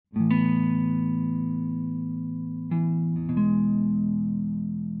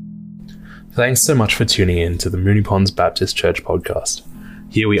Thanks so much for tuning in to the Moonee Ponds Baptist Church podcast.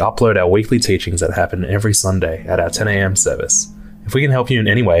 Here we upload our weekly teachings that happen every Sunday at our 10 a.m. service. If we can help you in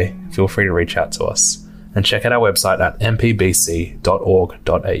any way, feel free to reach out to us and check out our website at mpbc.org.au.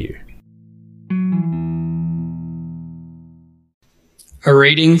 A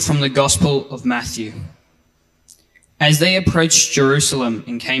reading from the Gospel of Matthew. As they approached Jerusalem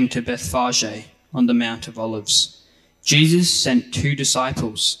and came to Bethphage on the Mount of Olives, Jesus sent 2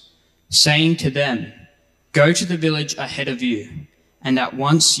 disciples, saying to them, "Go to the village ahead of you, and at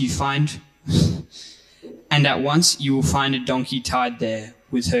once you will find a donkey tied there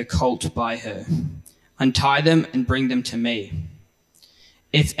with her colt by her. Untie them and bring them to me.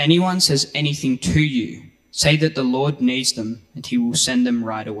 If anyone says anything to you, say that the Lord needs them, and he will send them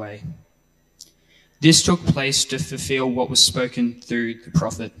right away." This took place to fulfill what was spoken through the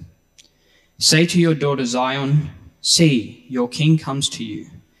prophet. "Say to your daughter Zion, see, your king comes to you,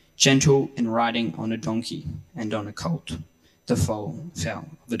 gentle and riding on a donkey and on a colt, the foal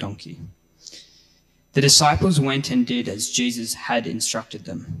of a donkey." The disciples went and did as Jesus had instructed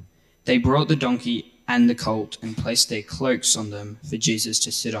them. They brought the donkey and the colt and placed their cloaks on them for Jesus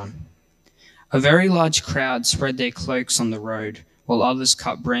to sit on. A very large crowd spread their cloaks on the road, while others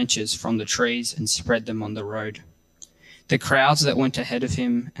cut branches from the trees and spread them on the road. The crowds that went ahead of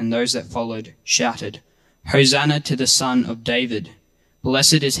him and those that followed shouted, "Hosanna to the Son of David!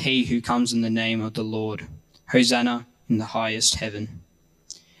 Blessed is he who comes in the name of the Lord! Hosanna in the highest heaven!"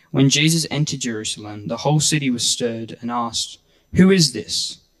 When Jesus entered Jerusalem, the whole city was stirred and asked, "Who is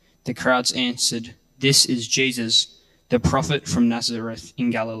this?" The crowds answered, "This is Jesus, the prophet from Nazareth in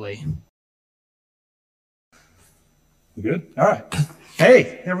Galilee." We good? All right.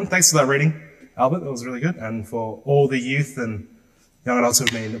 Hey, everyone, thanks for that reading, Albert. That was really good. And for all the youth and young adults who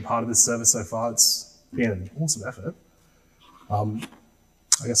have been a part of this service so far, it's been an awesome effort.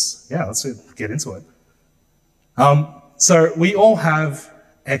 I guess, yeah, let's get into it. So we all have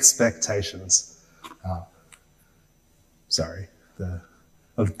expectations. Sorry,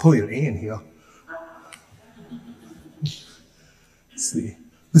 I'm pulling an Ian here. Let's see.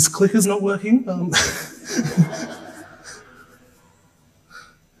 This clicker's not working.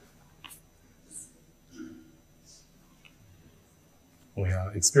 We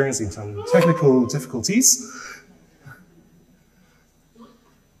are experiencing some technical difficulties.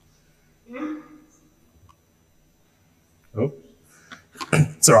 Oh,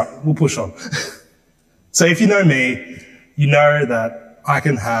 it's all right, we'll push on. So if you know me, you know that I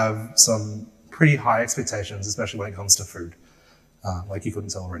can have some pretty high expectations, especially when it comes to food, like you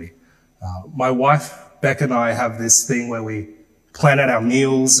couldn't tell already. My wife, Beck, and I have this thing where we plan out our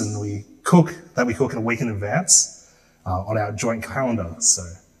meals and we cook in a week in advance. On our joint calendar, so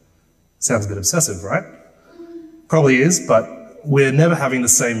sounds a bit obsessive, right? Probably is, but we're never having the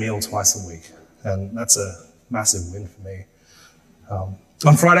same meal twice a week, and that's a massive win for me.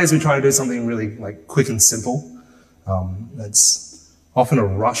 On Fridays, we try to do something really quick and simple. It's often a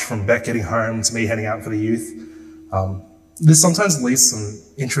rush from Beck getting home to me heading out for the youth. This sometimes leads to some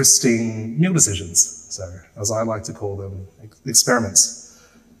interesting meal decisions, so as I like to call them, experiments.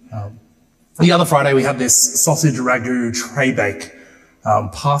 The other Friday, we had this sausage ragu tray bake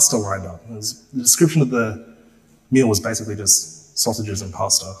pasta lined up. The description of the meal was basically just sausages and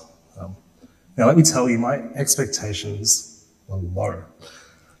pasta. Now, let me tell you, my expectations were low.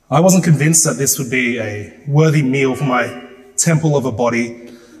 I wasn't convinced that this would be a worthy meal for my temple of a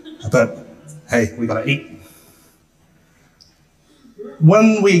body, but hey, we gotta eat.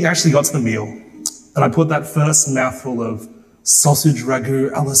 When we actually got to the meal, and I put that first mouthful of sausage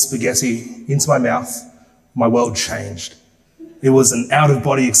ragu alla spaghetti into my mouth, my world changed. It was an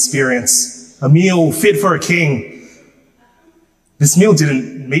out-of-body experience, a meal fit for a king. This meal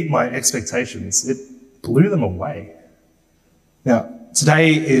didn't meet my expectations. It blew them away. Now,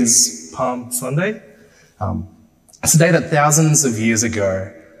 today is Palm Sunday. It's a day that thousands of years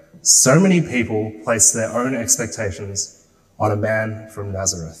ago, so many people placed their own expectations on a man from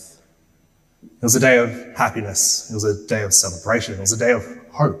Nazareth. It was a day of happiness. It was a day of celebration. It was a day of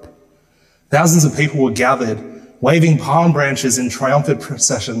hope. Thousands of people were gathered, waving palm branches in triumphant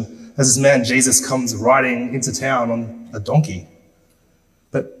procession as this man Jesus comes riding into town on a donkey.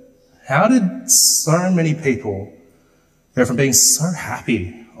 But how did so many people go from being so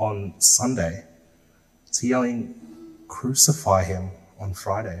happy on Sunday to yelling, "Crucify him," on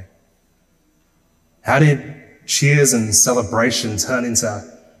Friday? How did cheers and celebration turn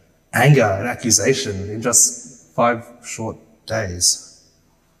into anger and accusation in just 5 short days?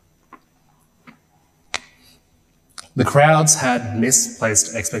 The crowds had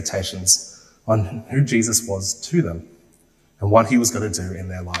misplaced expectations on who Jesus was to them and what he was going to do in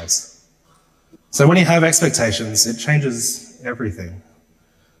their lives. So when you have expectations, it changes everything.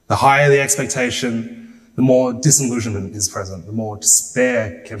 The higher the expectation, the more disillusionment is present, the more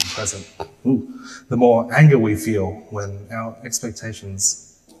despair can be present, the more anger we feel when our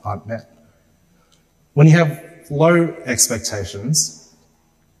expectations aren't met. When you have low expectations,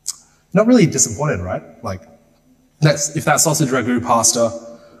 you're not really disappointed, right? Like, if that sausage ragu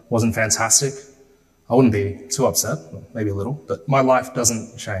pasta wasn't fantastic, I wouldn't be too upset, maybe a little, but my life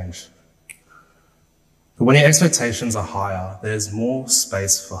doesn't change. But when your expectations are higher, there's more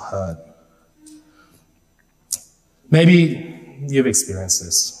space for hurt. Maybe you've experienced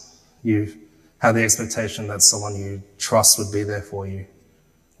this. You've had the expectation that someone you trust would be there for you,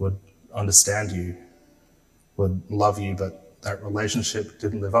 would understand you, would love you, but that relationship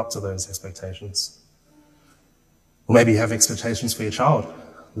didn't live up to those expectations. Or maybe you have expectations for your child,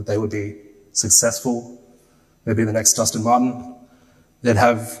 that they would be successful, they'd be the next Dustin Martin, they'd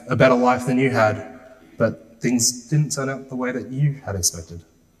have a better life than you had, but things didn't turn out the way that you had expected.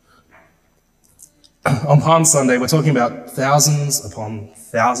 On Palm Sunday, we're talking about thousands upon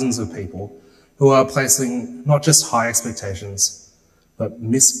thousands of people who are placing not just high expectations, but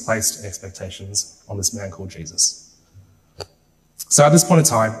misplaced expectations on this man called Jesus. So at this point in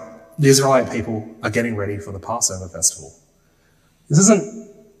time, the Israelite people are getting ready for the Passover festival. This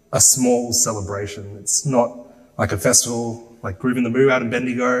isn't a small celebration. It's not like a festival like Groovin the Moo out in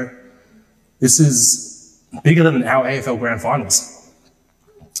Bendigo. This is bigger than our AFL Grand Finals.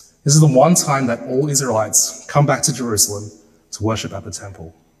 This is the one time that all Israelites come back to Jerusalem to worship at the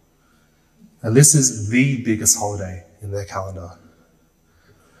temple. And this is the biggest holiday in their calendar.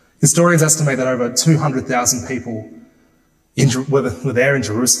 Historians estimate that over 200,000 people were there in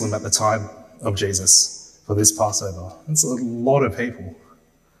Jerusalem at the time of Jesus for this Passover. That's a lot of people.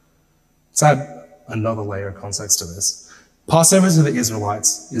 Let's add another layer of context to this. Passover to the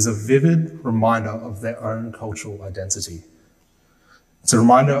Israelites is a vivid reminder of their own cultural identity. It's a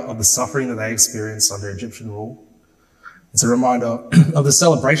reminder of the suffering that they experienced under Egyptian rule. It's a reminder of the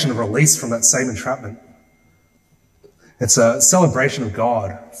celebration of release from that same entrapment. It's a celebration of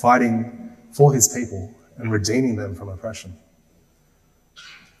God fighting for his people and redeeming them from oppression.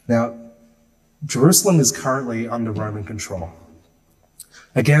 Now, Jerusalem is currently under Roman control.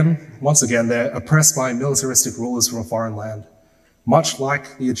 Once again, they're oppressed by militaristic rulers from a foreign land, much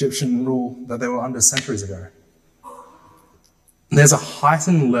like the Egyptian rule that they were under centuries ago. There's a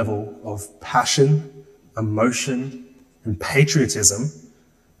heightened level of passion, emotion, and patriotism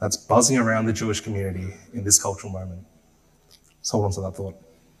that's buzzing around the Jewish community in this cultural moment. So hold on to that thought.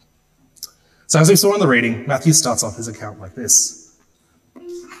 So as we saw in the reading, Matthew starts off his account like this.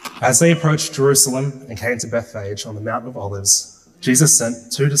 As they approached Jerusalem and came to Bethphage on the Mount of Olives, Jesus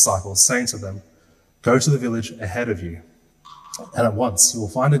sent 2 disciples, saying to them, "Go to the village ahead of you, and at once you will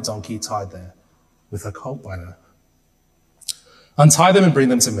find a donkey tied there, with a colt by her. Untie them and bring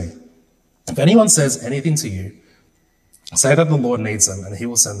them to me. If anyone says anything to you, say that the Lord needs them, and he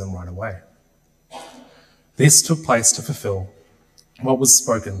will send them right away." This took place to fulfill what was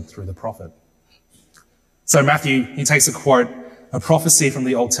spoken through the prophet. So Matthew, he takes a quote, a prophecy from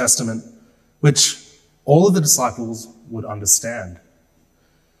the Old Testament, which all of the disciples would understand.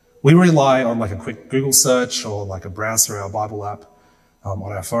 We rely on like a quick Google search or like a browse through our Bible app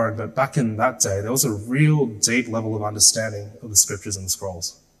on our phone, but back in that day, there was a real deep level of understanding of the scriptures and the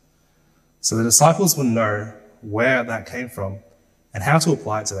scrolls. So the disciples would know where that came from and how to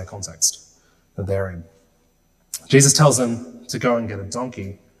apply it to their context that they're in. Jesus tells them to go and get a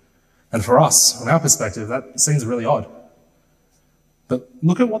donkey. And for us, from our perspective, that seems really odd. But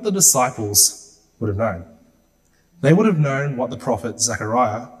look at what the disciples would have known. They would have known what the prophet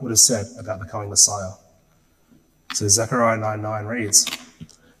Zechariah would have said about the coming Messiah. So Zechariah 9:9 reads,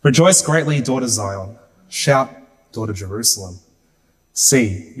 "Rejoice greatly, daughter Zion. Shout, daughter Jerusalem.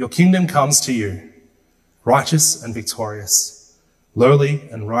 See, your kingdom comes to you, righteous and victorious, lowly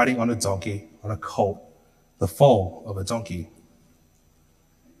and riding on a donkey, on a colt, the foal of a donkey."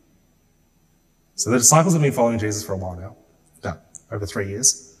 So the disciples have been following Jesus for a while now, about over 3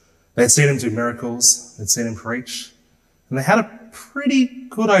 years. They had seen him do miracles, they'd seen him preach, and they had a pretty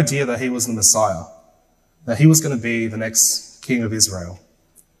good idea that he was the Messiah, that he was going to be the next king of Israel.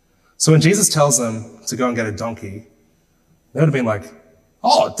 So when Jesus tells them to go and get a donkey, they would have been like,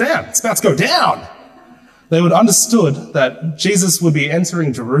 "Oh, damn, it's about to go down." They would have understood that Jesus would be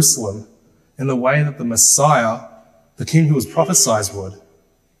entering Jerusalem in the way that the Messiah, the king who was prophesied, would.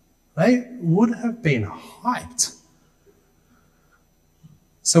 They would have been hyped.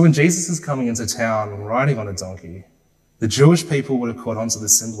 So when Jesus is coming into town riding on a donkey, the Jewish people would have caught on to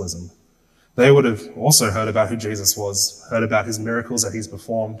this symbolism. They would have also heard about who Jesus was, heard about his miracles that he's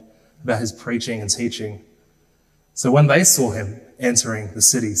performed, about his preaching and teaching. So when they saw him entering the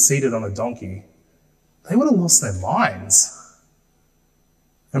city seated on a donkey, they would have lost their minds.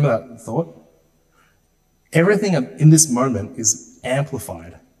 Remember that thought? Everything in this moment is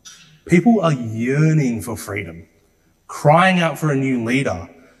amplified. People are yearning for freedom, crying out for a new leader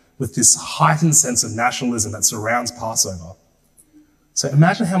with this heightened sense of nationalism that surrounds Passover. So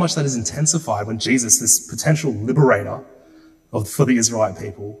imagine how much that is intensified when Jesus, this potential liberator for the Israelite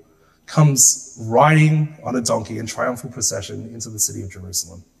people, comes riding on a donkey in triumphal procession into the city of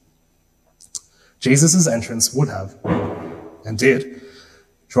Jerusalem. Jesus' entrance would have, and did,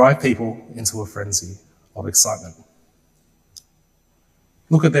 drive people into a frenzy of excitement.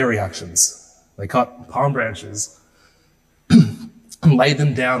 Look at their reactions. They cut palm branches and laid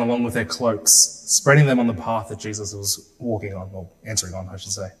them down along with their cloaks, spreading them on the path that Jesus was walking on, or entering on, I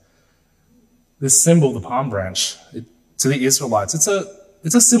should say. This symbol, the palm branch, to the Israelites,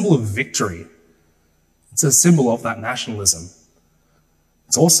 it's a symbol of victory. It's a symbol of that nationalism.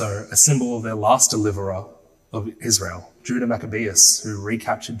 It's also a symbol of their last deliverer of Israel, Judah Maccabeus, who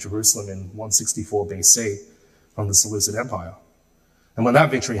recaptured Jerusalem in 164 BC from the Seleucid Empire. And when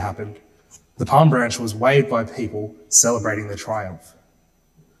that victory happened, the palm branch was waved by people celebrating their triumph.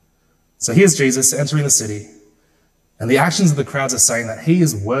 So here's Jesus entering the city, and the actions of the crowds are saying that he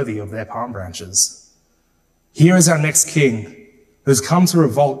is worthy of their palm branches. Here is our next king, who has come to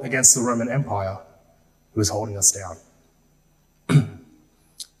revolt against the Roman Empire, who is holding us down.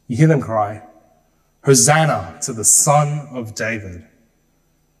 You hear them cry, "Hosanna to the Son of David.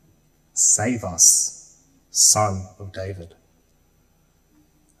 Save us, Son of David."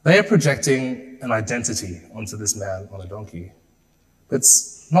 They are projecting an identity onto this man on a donkey.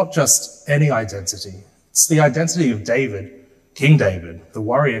 It's not just any identity. It's the identity of David, King David, the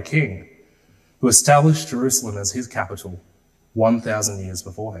warrior king, who established Jerusalem as his capital 1,000 years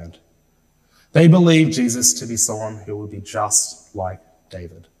beforehand. They believe Jesus to be someone who will be just like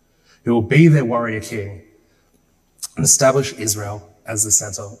David, who will be their warrior king and establish Israel as the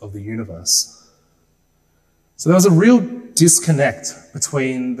center of the universe. So there was a real disconnect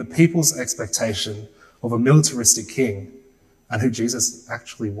between the people's expectation of a militaristic king and who Jesus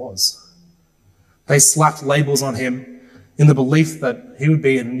actually was. They slapped labels on him in the belief that he would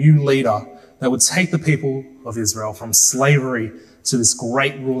be a new leader that would take the people of Israel from slavery to this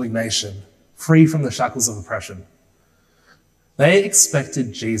great ruling nation, free from the shackles of oppression. They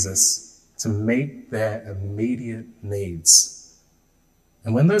expected Jesus to meet their immediate needs.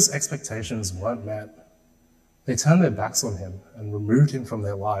 And when those expectations weren't met, they turned their backs on him and removed him from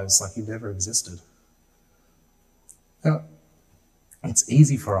their lives like he never existed. Now, it's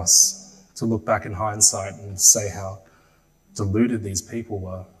easy for us to look back in hindsight and say how deluded these people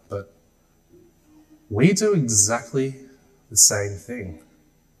were, but we do exactly the same thing.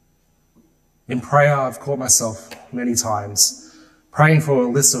 In prayer, I've caught myself many times praying for a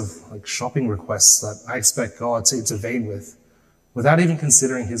list of shopping requests that I expect God to intervene with without even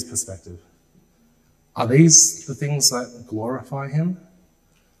considering his perspective. Are these the things that glorify him?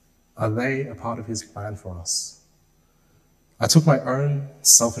 Are they a part of his plan for us? I took my own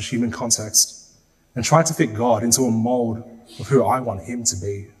selfish human context and tried to fit God into a mold of who I want him to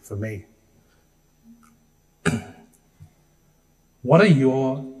be for me. What are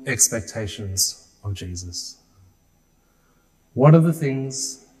your expectations of Jesus? What are the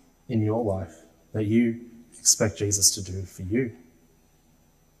things in your life that you expect Jesus to do for you?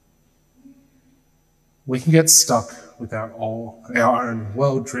 We can get stuck with our own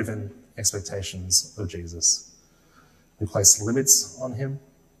world-driven expectations of Jesus. We place limits on him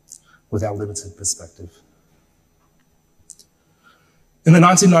with our limited perspective. In the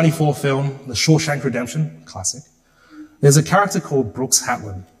 1994 film, The Shawshank Redemption, classic, there's a character called Brooks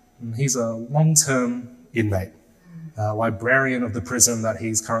Hatlin. And he's a long-term inmate, a librarian of the prison that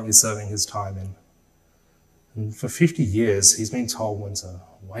he's currently serving his time in. And for 50 years, he's been told when to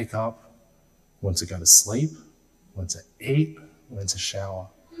wake up, when to go to sleep, when to eat, when to shower.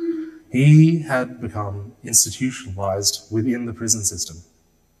 He had become institutionalized within the prison system.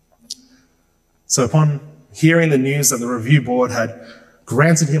 So upon hearing the news that the review board had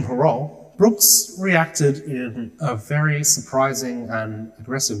granted him parole, Brooks reacted in a very surprising and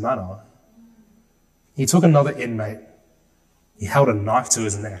aggressive manner. He took another inmate, he held a knife to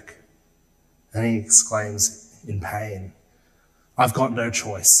his neck, and he exclaims in pain, "I've got no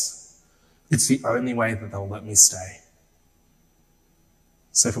choice. It's the only way that they'll let me stay."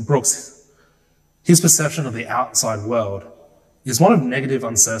 So for Brooks, his perception of the outside world is one of negative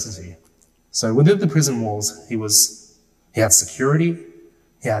uncertainty. So within the prison walls, he had security,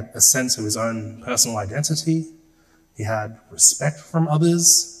 he had a sense of his own personal identity, he had respect from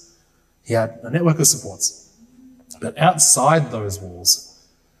others, He had a network of supports. But outside those walls,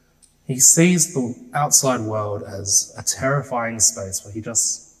 he sees the outside world as a terrifying space where he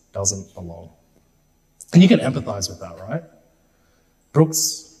just doesn't belong. And you can empathize with that, right?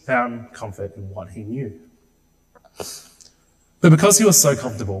 Brooks found comfort in what he knew. But because he was so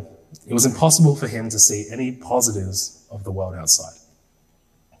comfortable, it was impossible for him to see any positives of the world outside.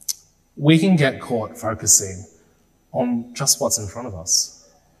 We can get caught focusing on just what's in front of us.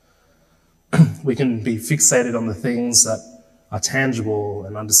 We can be fixated on the things that are tangible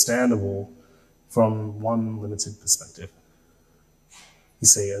and understandable from one limited perspective. You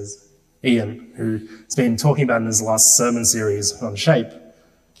see, as Ian, who's been talking about in his last sermon series on shape,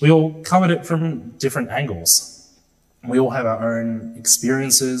 we all covered it from different angles. We all have our own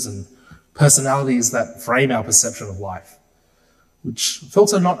experiences and personalities that frame our perception of life, which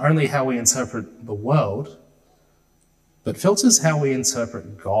filter not only how we interpret the world, but filters how we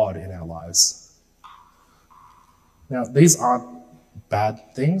interpret God in our lives. Now, these aren't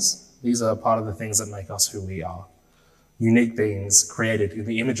bad things. These are part of the things that make us who we are, unique beings created in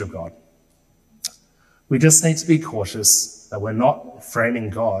the image of God. We just need to be cautious that we're not framing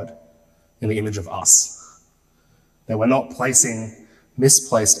God in the image of us, that we're not placing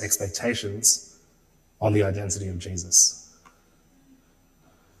misplaced expectations on the identity of Jesus.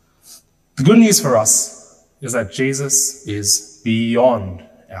 The good news for us is that Jesus is beyond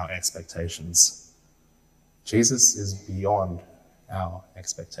our expectations. Jesus is beyond our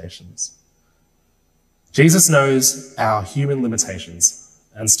expectations. Jesus knows our human limitations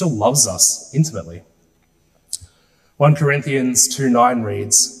and still loves us intimately. 1 Corinthians 2:9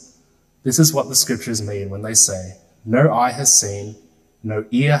 reads, "This is what the scriptures mean when they say, 'No eye has seen, no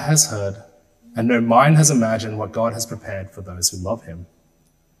ear has heard, and no mind has imagined what God has prepared for those who love him.'"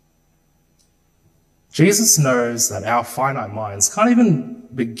 Jesus knows that our finite minds can't even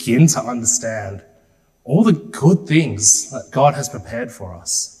begin to understand all the good things that God has prepared for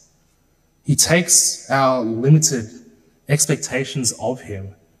us. He takes our limited expectations of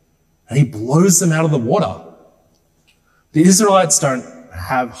him and he blows them out of the water. The Israelites don't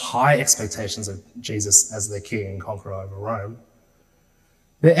have high expectations of Jesus as their king and conqueror over Rome.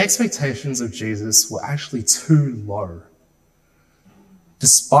 Their expectations of Jesus were actually too low.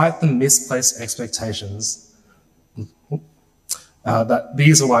 Despite the misplaced expectations that the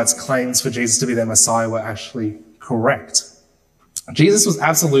Israelites' claims for Jesus to be their Messiah were actually correct. Jesus was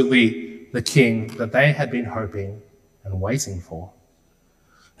absolutely the king that they had been hoping and waiting for.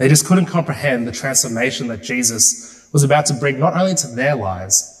 They just couldn't comprehend the transformation that Jesus was about to bring not only to their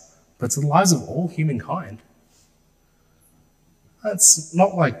lives, but to the lives of all humankind. It's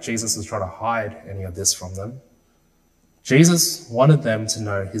not like Jesus was trying to hide any of this from them. Jesus wanted them to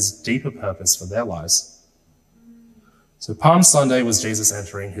know his deeper purpose for their lives. So Palm Sunday was Jesus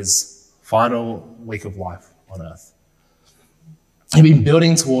entering his final week of life on earth. He'd been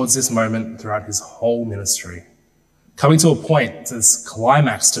building towards this moment throughout his whole ministry, coming to a point, to this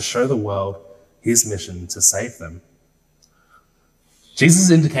climax, to show the world his mission to save them. Jesus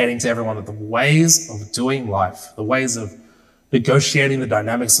is indicating to everyone that the ways of doing life, the ways of negotiating the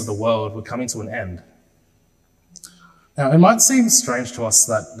dynamics of the world were coming to an end. Now, it might seem strange to us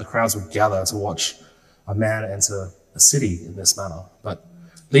that the crowds would gather to watch a man enter a city in this manner, but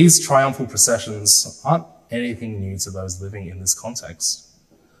these triumphal processions aren't anything new to those living in this context.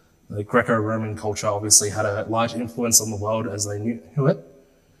 The Greco-Roman culture obviously had a large influence on the world as they knew it,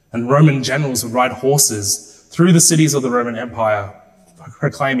 and Roman generals would ride horses through the cities of the Roman Empire,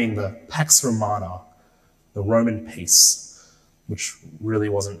 proclaiming the Pax Romana, the Roman peace, which really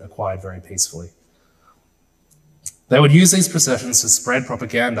wasn't acquired very peacefully. They would use these processions to spread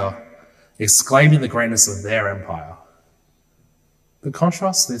propaganda, exclaiming the greatness of their empire. But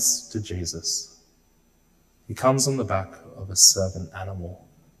contrast this to Jesus. He comes on the back of a servant animal,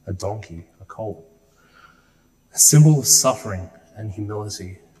 a donkey, a colt, a symbol of suffering and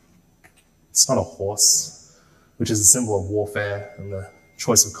humility. It's not a horse, which is a symbol of warfare and the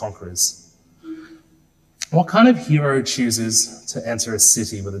choice of conquerors. What kind of hero chooses to enter a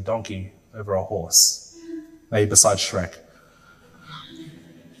city with a donkey over a horse? Maybe besides Shrek.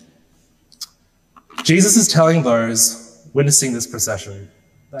 Jesus is telling those witnessing this procession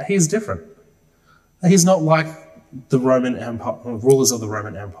that he's different. That he's not like the Roman Empire, rulers of the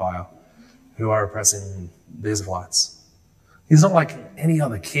Roman Empire who are oppressing the Israelites. He's not like any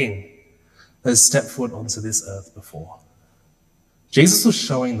other king that has stepped foot onto this earth before. Jesus was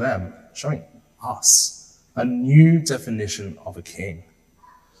showing them, showing us, a new definition of a king.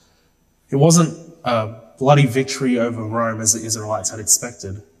 It wasn't a bloody victory over Rome as the Israelites had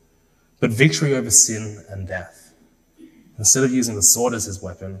expected, but victory over sin and death. Instead of using the sword as his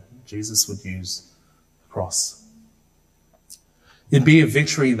weapon, Jesus would use the cross. It'd be a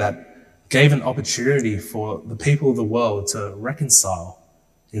victory that gave an opportunity for the people of the world to reconcile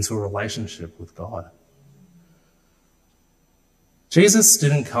into a relationship with God. Jesus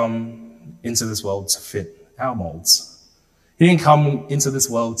didn't come into this world to fit our molds. He didn't come into this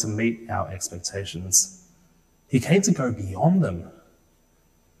world to meet our expectations. He came to go beyond them.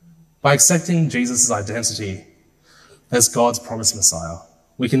 By accepting Jesus' identity as God's promised Messiah,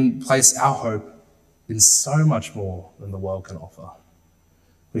 we can place our hope in so much more than the world can offer.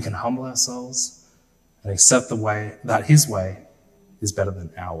 We can humble ourselves and accept the way that his way is better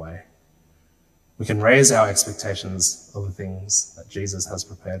than our way. We can raise our expectations of the things that Jesus has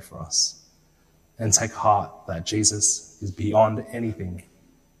prepared for us and take heart that Jesus is beyond anything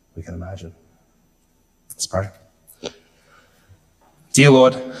we can imagine. Let's pray. Dear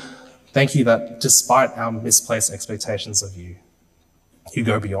Lord, thank you that despite our misplaced expectations of you, you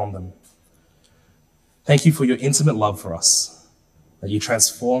go beyond them. Thank you for your intimate love for us, that you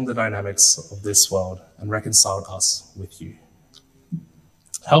transformed the dynamics of this world and reconciled us with you.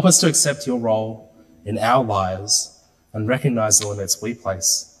 Help us to accept your role in our lives and recognize the limits we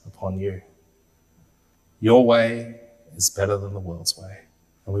place upon you. Your way is better than the world's way,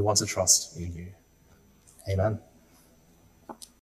 and we want to trust in you. Amen.